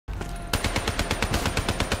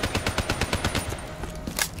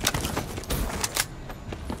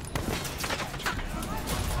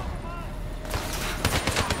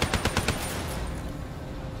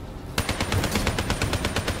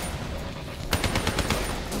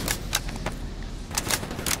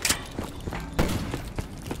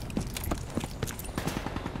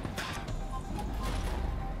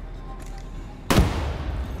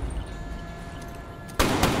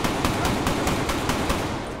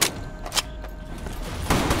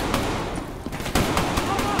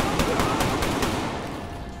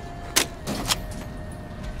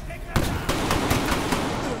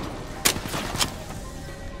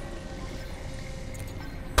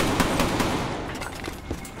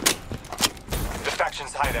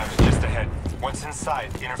hideout is just ahead. Once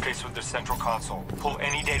inside, interface with the central console. Pull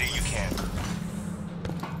any data you can.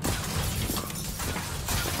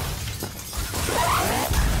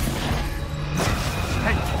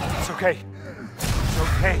 Hey, it's okay. It's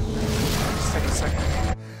okay. Just take a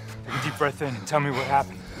second. Take a deep breath in and tell me what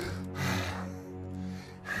happened.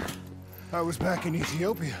 I was back in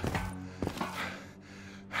Ethiopia.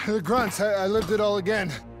 The grunts, I lived it all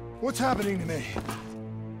again. What's happening to me?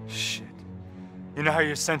 Shit. You know how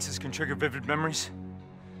your senses can trigger vivid memories?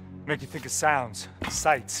 Make you think of sounds,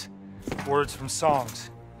 sights, words from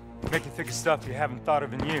songs. Make you think of stuff you haven't thought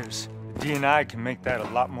of in years. The DNI can make that a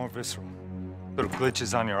lot more visceral. Little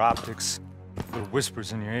glitches on your optics, little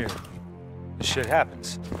whispers in your ear. This shit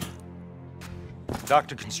happens. The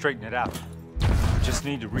doctor can straighten it out. You just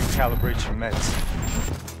need to recalibrate your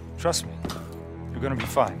meds. Trust me, you're gonna be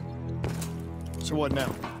fine. So what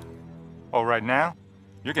now? Oh, right now,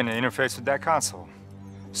 you're gonna interface with that console.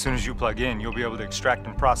 As soon as you plug in, you'll be able to extract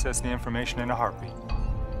and process the information in a heartbeat.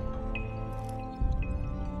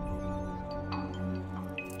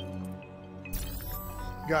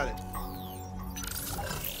 Got it.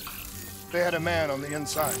 They had a man on the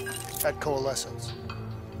inside, at Coalescence.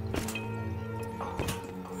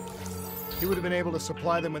 He would have been able to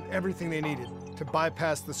supply them with everything they needed to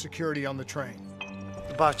bypass the security on the train.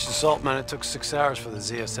 The botched assault, man, it took 6 hours for the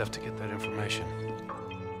ZSF to get that information.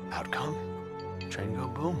 Outcome? Train go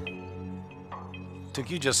boom. Took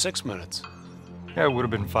you just 6 minutes. Yeah, it would have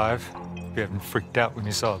been 5 if you hadn't freaked out when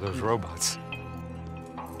you saw those robots.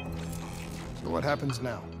 So what happens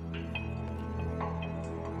now?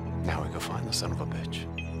 Now we go find the son of a bitch.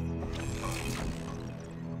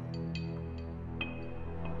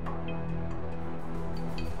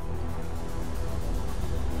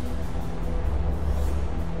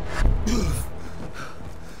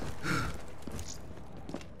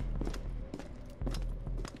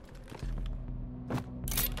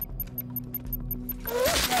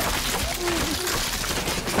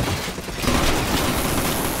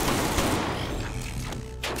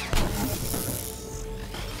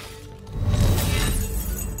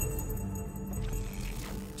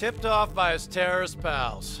 Tipped off by his terrorist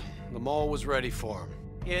pals. The mole was ready for him.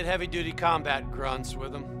 He had heavy-duty combat grunts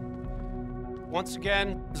with him. Once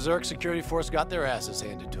again, the Zerg security force got their asses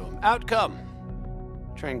handed to him. Outcome.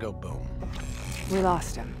 Train go boom. We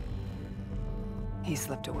lost him. He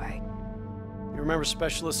slipped away. You remember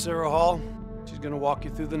Specialist Sarah Hall? She's gonna walk you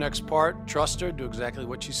through the next part. Trust her, do exactly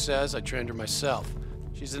what she says. I trained her myself.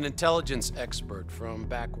 She's an intelligence expert from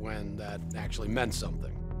back when that actually meant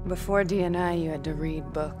something. Before DNI, you had to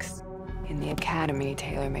read books. In the academy,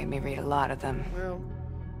 Taylor made me read a lot of them. Well,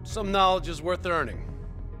 some knowledge is worth earning,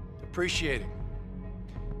 appreciating.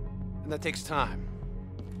 And that takes time.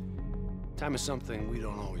 Time is something we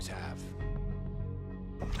don't always have.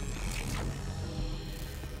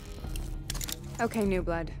 Okay, New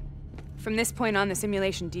Blood. From this point on, the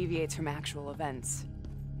simulation deviates from actual events.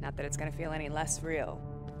 Not that it's gonna feel any less real.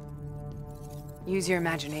 Use your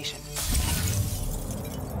imagination.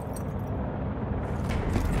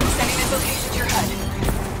 Sending this location to your HUD.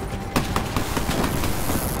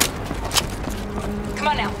 Come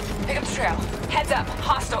on now, pick up the trail. Heads up,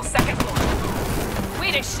 hostile, second floor.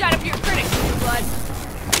 Way to shut up your critics, New Blood.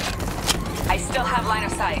 I still have line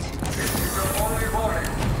of sight.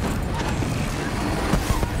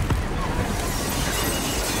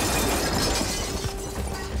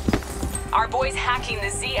 Our boy's hacking the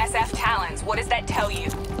ZSF Talons. What does that tell you?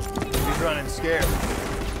 He's running scared,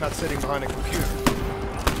 not sitting behind a computer.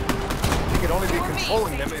 He could only be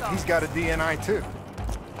controlling them if he's got a DNI too.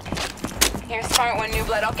 You're a smart one, New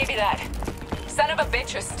Blood, I'll give you that. Son of a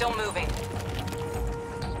bitch is still moving.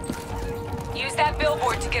 Use that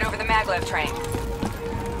billboard to get over the maglev train.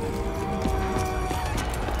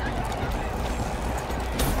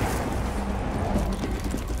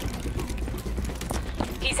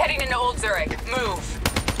 He's heading into Old Zurich. Move.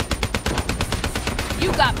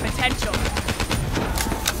 You got potential.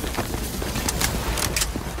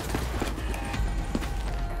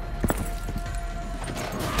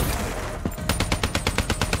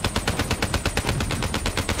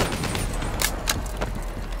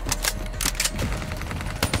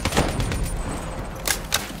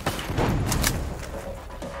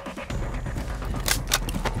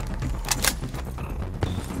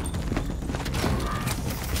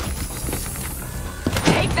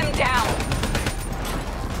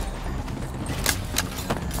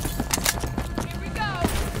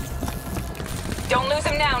 Don't lose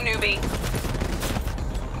him now, newbie.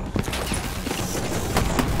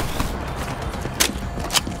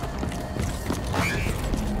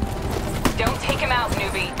 Don't take him out,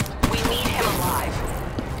 newbie. We need him alive.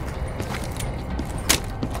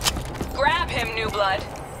 him, new blood.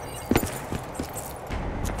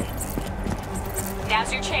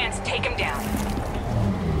 Now's your chance. Take him down.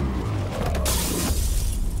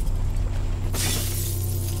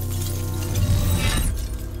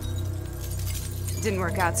 Didn't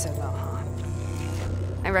work out so well, huh?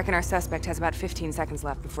 I reckon our suspect has about 15 seconds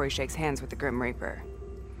left before he shakes hands with the Grim Reaper.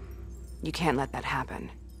 You can't let that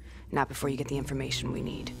happen. Not before you get the information we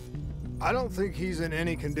need. I don't think he's in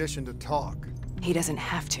any condition to talk. He doesn't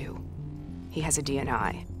have to. He has a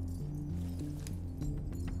DNI.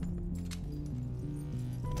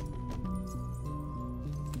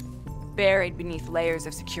 Buried beneath layers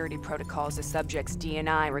of security protocols, the subject's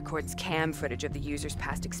DNI records cam footage of the user's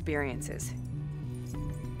past experiences.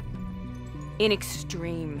 In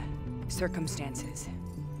extreme circumstances,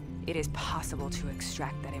 it is possible to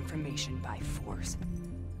extract that information by force.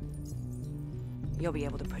 You'll be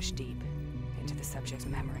able to push deep into the subject's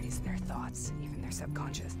memories, their thoughts, even their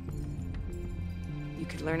subconscious. You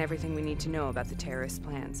could learn everything we need to know about the terrorists'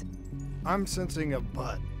 plans. I'm sensing a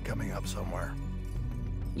butt coming up somewhere.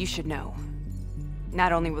 You should know.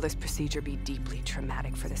 Not only will this procedure be deeply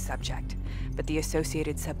traumatic for the subject, but the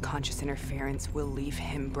associated subconscious interference will leave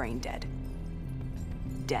him brain dead.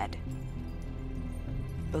 Dead.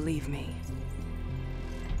 Believe me,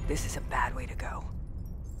 this is a bad way to go.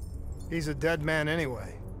 He's a dead man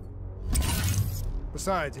anyway.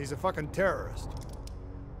 Besides, he's a fucking terrorist.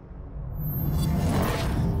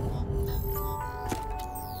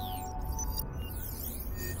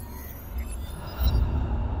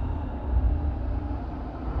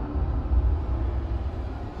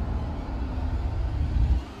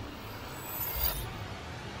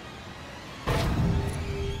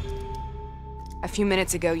 A few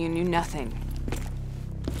minutes ago, you knew nothing.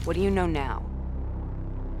 What do you know now?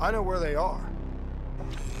 I know where they are.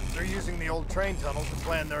 They're using the old train tunnel to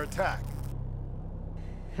plan their attack.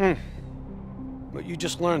 What you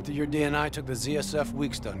just learned through your DNI took the ZSF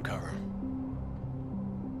weeks to uncover.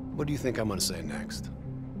 What do you think I'm gonna say next?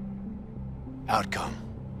 Outcome.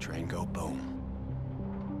 Train go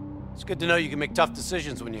boom. It's good to know you can make tough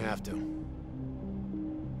decisions when you have to.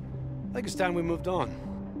 I think it's time we moved on.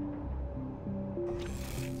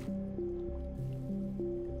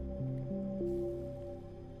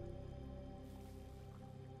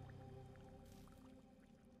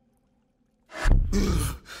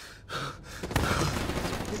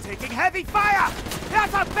 Heavy fire!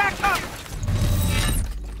 That's a backup!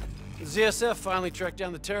 The ZSF finally tracked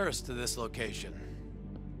down the terrorists to this location.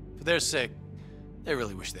 For their sake, they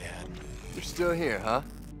really wish they had. You're still here, huh?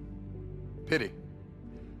 Pity.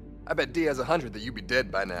 I bet Diaz 100 that you'd be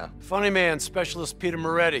dead by now. Funny man, Specialist Peter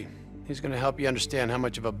Maretti. He's gonna help you understand how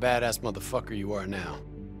much of a badass motherfucker you are now.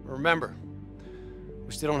 Remember,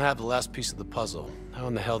 we still don't have the last piece of the puzzle. How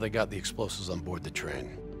in the hell they got the explosives on board the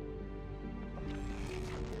train?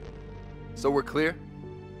 So we're clear?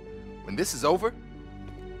 When this is over,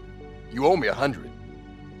 you owe me 100.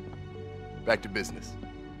 Back to business.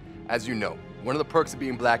 As you know, one of the perks of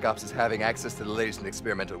being Black Ops is having access to the latest in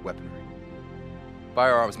experimental weaponry.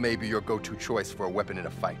 Firearms may be your go-to choice for a weapon in a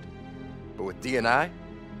fight. But with DNI,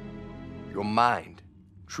 your mind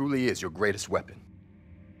truly is your greatest weapon.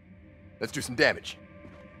 Let's do some damage.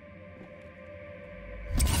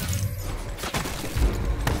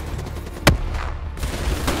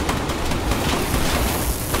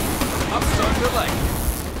 I'm starting to like it.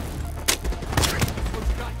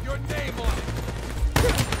 What's got your name on it?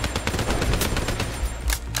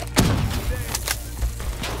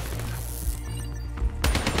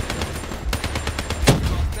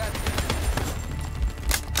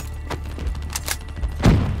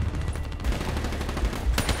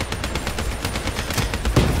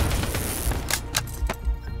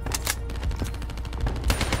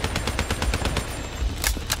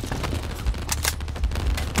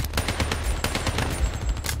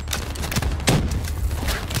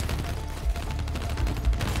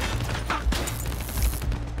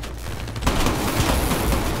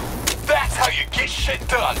 Shit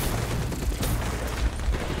done!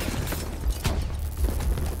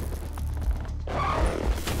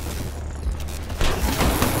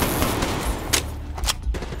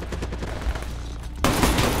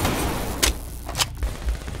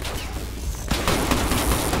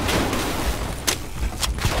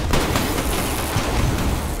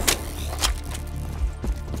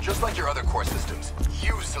 Just like your other core systems,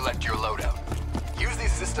 you select your loadout. Use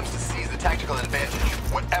these systems to seize the tactical advantage,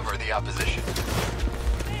 whatever the opposition.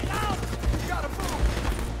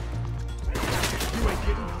 You ain't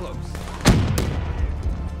getting close.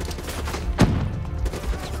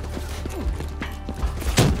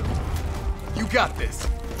 You got this.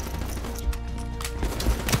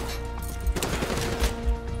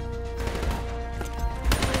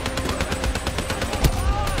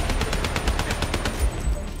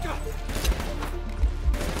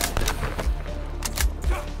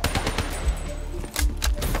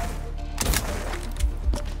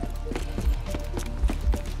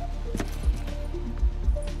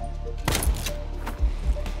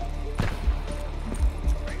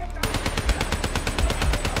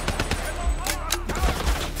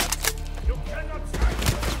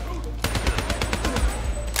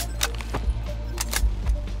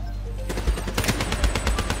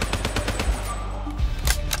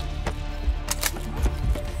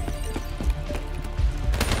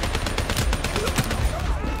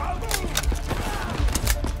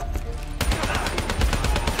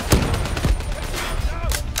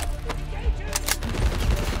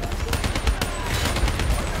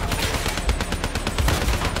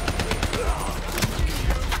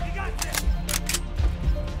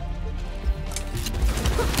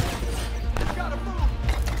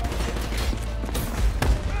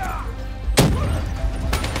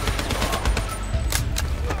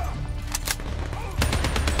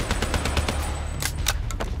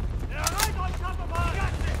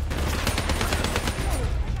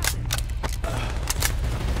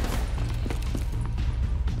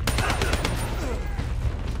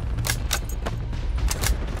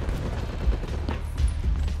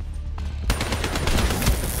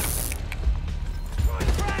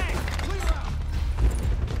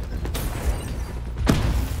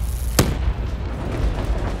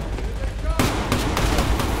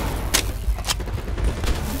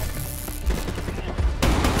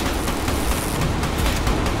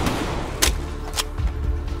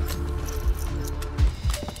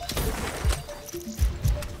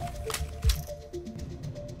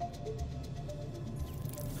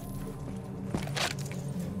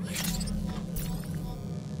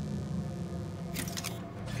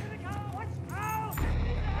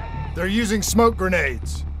 They're using smoke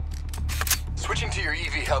grenades. Switching to your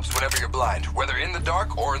EV helps whenever you're blind, whether in the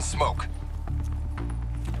dark or in smoke.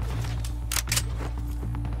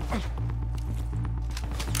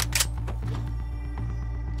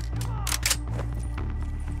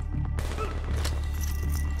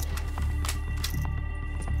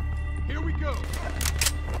 Here we go.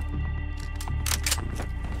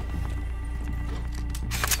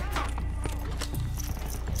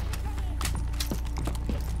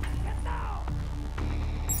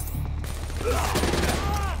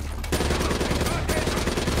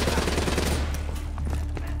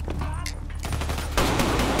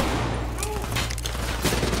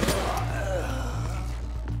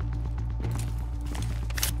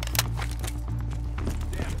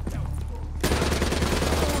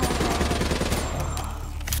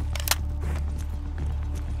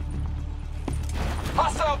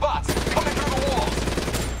 Hostile bots coming through the walls.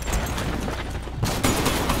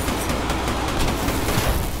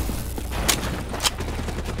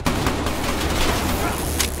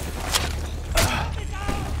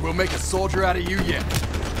 We'll make a soldier out of you yet.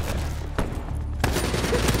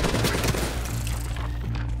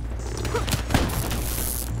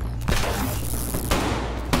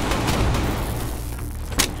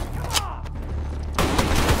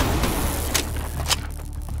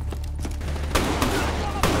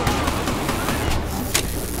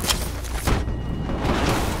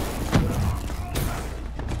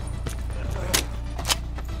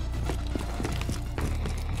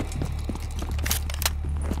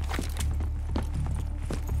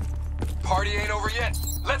 Party ain't over yet.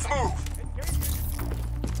 Let's move.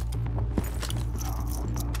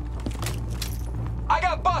 I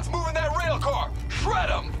got bots moving that rail car. Shred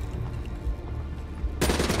them.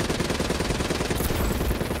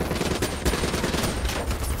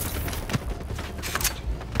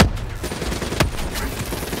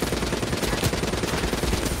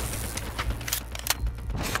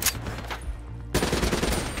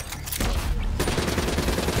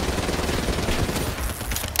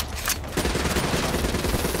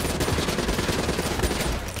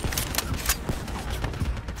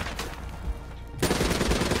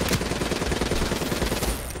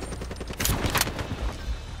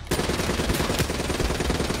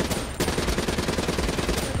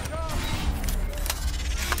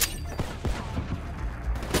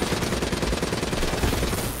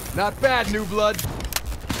 Not bad, new blood.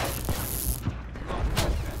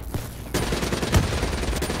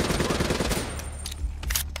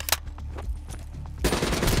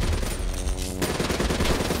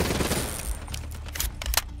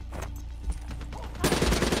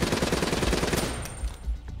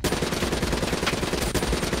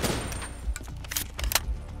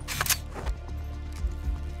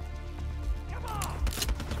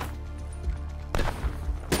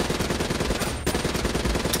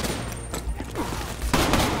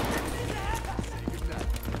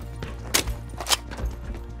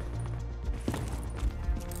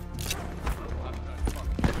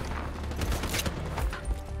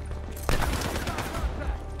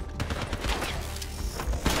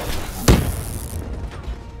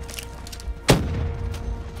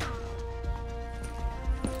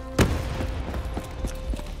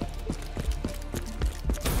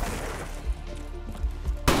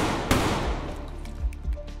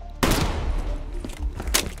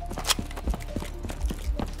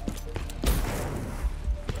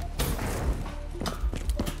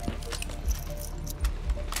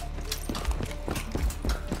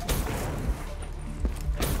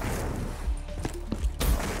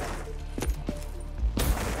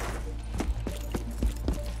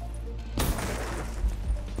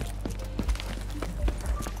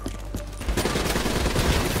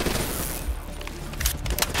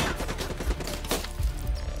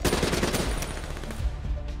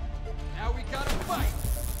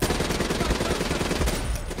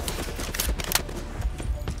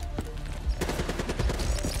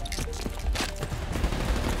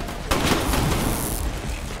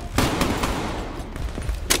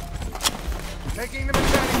 Taking the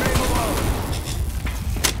machete main alone.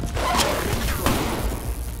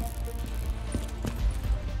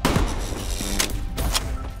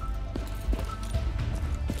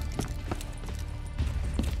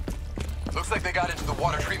 Looks like they got into the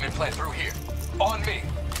water treatment plant through here. On me.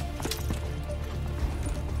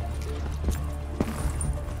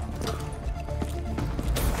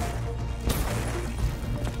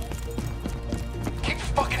 Keep your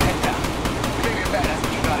fucking head down. You may be a badass,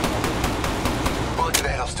 but you got it. Bullet to the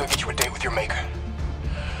head will still get you a date with your maker.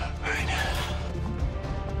 All right.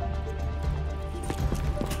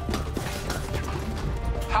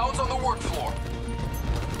 Hound's on the work floor.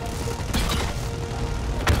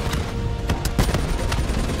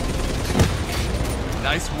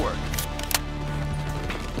 Nice work.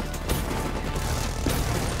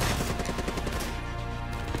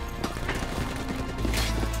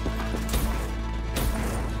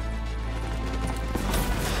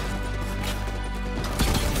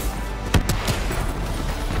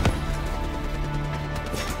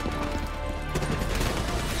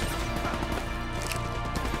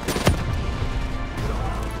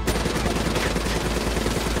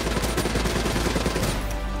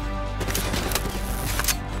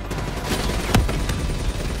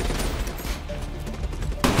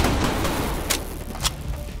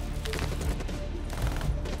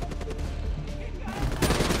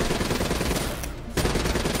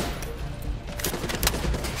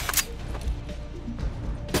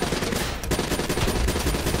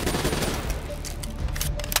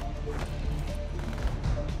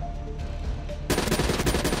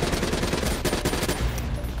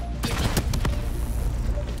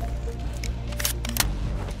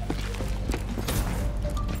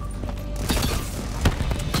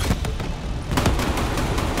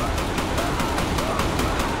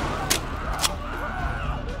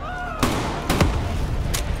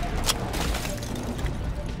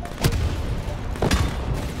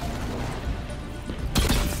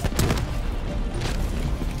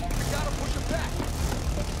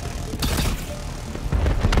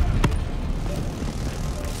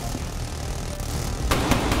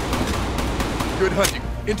 Good hunting.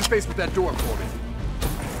 Interface with that door for me.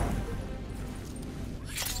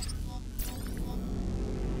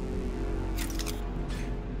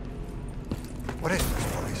 What is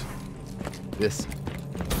this place?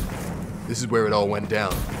 This is where it all went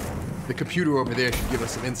down. The computer over there should give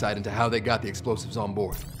us some insight into how they got the explosives on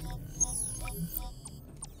board.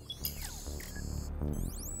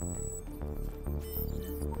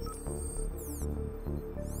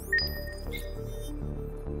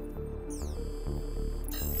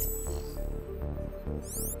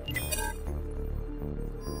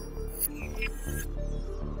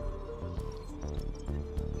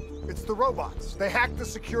 It's the robots. They hacked the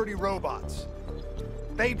security robots.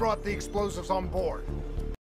 They brought the explosives on board.